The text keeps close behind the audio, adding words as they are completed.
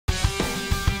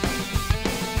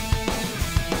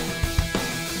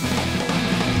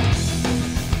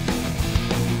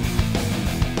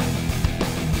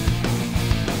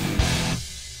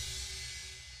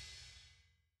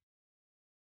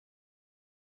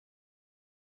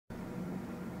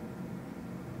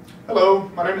Hello,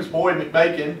 my name is Boyd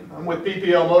McBacon. I'm with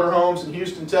PPL Motorhomes in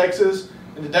Houston, Texas,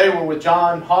 and today we're with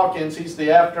John Hawkins. He's the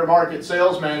aftermarket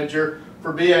sales manager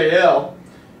for BAL.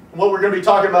 And what we're going to be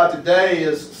talking about today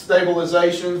is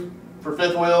stabilization for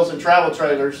fifth wheels and travel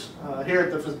trailers. Here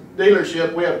at the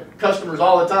dealership, we have customers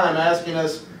all the time asking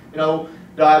us, do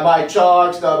I buy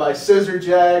chocks? Do I buy scissor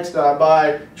jacks? Do I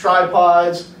buy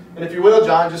tripods? And if you will,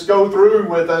 John, just go through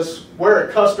with us where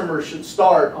a customer should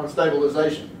start on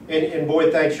stabilization. And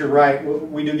Boyd, thanks, you're right.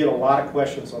 We do get a lot of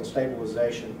questions on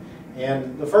stabilization.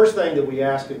 And the first thing that we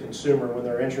ask a consumer when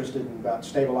they're interested about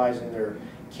stabilizing their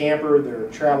camper, their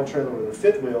travel trailer, or their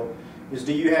fifth wheel is,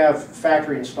 do you have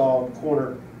factory installed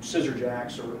corner scissor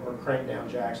jacks or crank down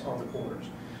jacks on the corners?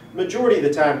 Majority of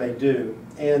the time they do.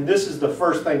 And this is the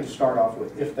first thing to start off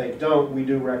with. If they don't, we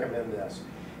do recommend this.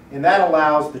 And that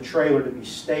allows the trailer to be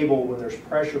stable when there's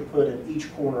pressure put in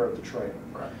each corner of the trailer.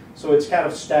 Right. So it's kind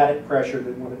of static pressure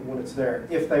when it's there.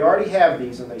 If they already have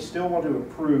these and they still want to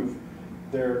improve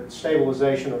their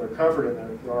stabilization or their comfort in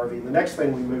their RV, the next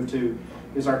thing we move to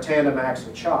is our Tandem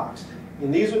axle chocks.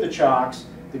 And these are the chocks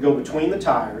that go between the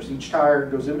tires. Each tire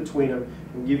goes in between them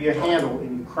and give you a handle,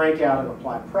 and you crank out and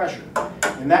apply pressure.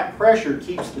 And that pressure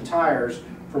keeps the tires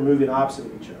from moving opposite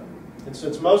of each other. And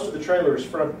since most of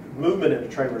the movement in the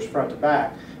trailer is front to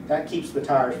back, that keeps the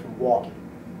tires from walking.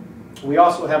 We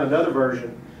also have another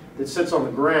version that sits on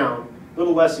the ground, a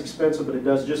little less expensive, but it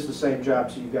does just the same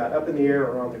job. So you've got up in the air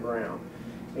or on the ground.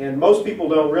 And most people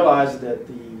don't realize that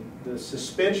the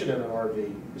suspension in an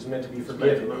RV is meant to be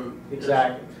forgiving.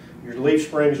 Exactly. Your leaf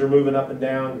springs are moving up and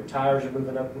down, your tires are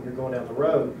moving up when you're going down the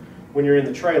road. When you're in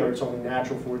the trailer, it's only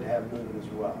natural for it to have movement as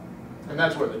well. And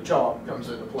that's where the chock comes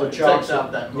into play. The chock takes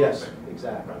out that movement. Yes,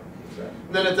 exactly. Exactly.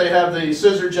 And then if they have the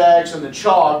scissor jacks and the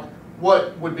chock,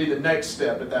 what would be the next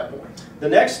step at that point? The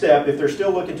next step, if they're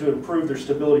still looking to improve their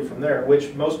stability from there,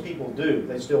 which most people do,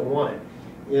 they still want it,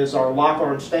 is our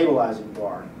LockArm stabilizing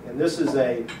bar. And this is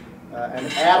an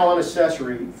add-on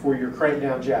accessory for your crank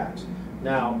down jacks.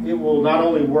 Now, it will not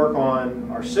only work on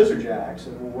our scissor jacks,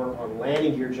 it will work on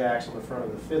landing gear jacks on the front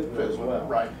of the fifth wheel as well.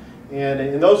 Right. And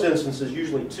in those instances,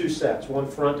 usually two sets, one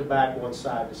front to back, one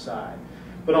side to side.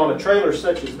 But on a trailer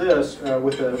such as this,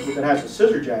 that has a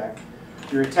scissor jack,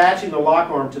 you're attaching the lock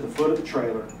arm to the foot of the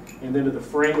trailer and then to the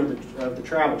frame of the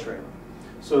travel trailer.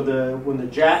 So when the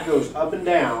jack goes up and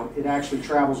down, it actually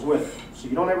travels with it. So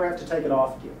you don't ever have to take it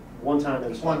off again. One-time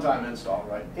install. One-time install,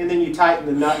 right. And then you tighten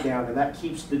the nut down, and that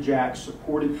keeps the jack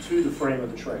supported to the frame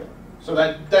of the trailer. So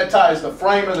that ties the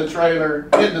frame of the trailer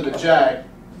into the jack.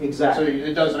 Exactly. So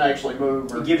it doesn't actually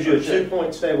move. It gives you a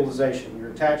 2-point stabilization.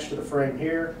 You're attached to the frame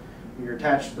here, you're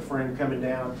attached to the frame coming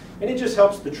down, and it just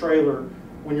helps the trailer,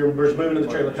 when there's movement in the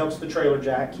trailer, it helps the trailer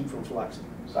jack keep from flexing.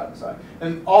 Side to side.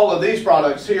 And all of these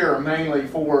products here are mainly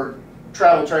for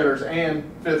travel trailers and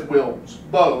fifth wheels,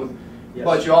 both. Yes.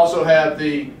 But you also have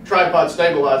the tripod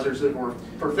stabilizers that were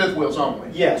for fifth wheels only.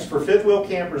 Yes, for fifth wheel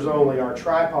campers only. Our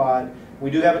tripod, we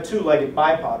do have a 2-legged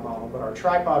bipod model, but our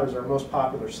tripod is our most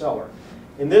popular seller.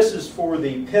 And this is for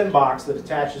the pin box that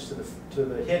attaches to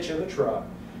the hitch of the truck.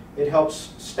 It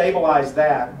helps stabilize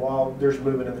that while there's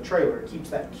movement in the trailer. It keeps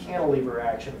that cantilever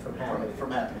action from happening.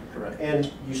 Correct. And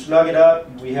you snug it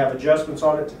up. We have adjustments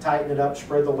on it to tighten it up,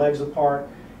 spread the legs apart.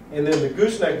 And then the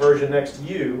gooseneck version next to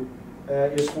you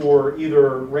is for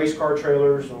either race car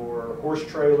trailers or horse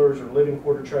trailers or living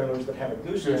quarter trailers that have a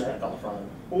gooseneck on the front,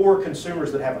 or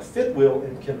consumers that have a fifth wheel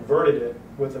and converted it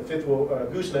with a fifth wheel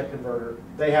gooseneck converter.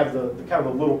 They have the kind of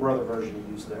the little brother version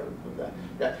you use there. Okay.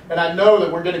 Yeah, and I know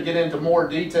that we're going to get into more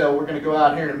detail. We're going to go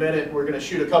out here in a minute. We're going to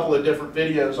shoot a couple of different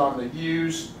videos on the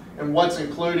use and what's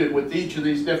included with each of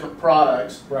these different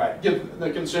products. Right. Give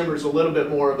the consumers a little bit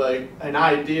more of an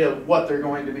idea of what they're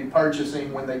going to be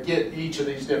purchasing when they get each of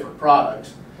these different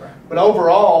products. Right. But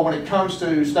overall, when it comes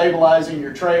to stabilizing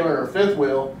your trailer or fifth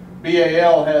wheel,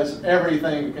 BAL has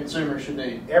everything the consumer should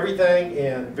need. Everything,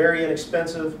 and very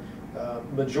inexpensive.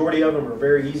 Majority of them are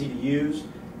very easy to use,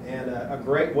 and a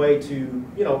great way to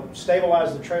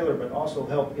stabilize the trailer, but also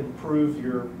help improve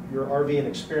your RVing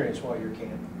experience while you're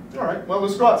camping. All right, well,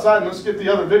 let's go outside and let's get the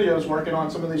other videos working on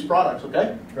some of these products,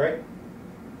 okay? Great.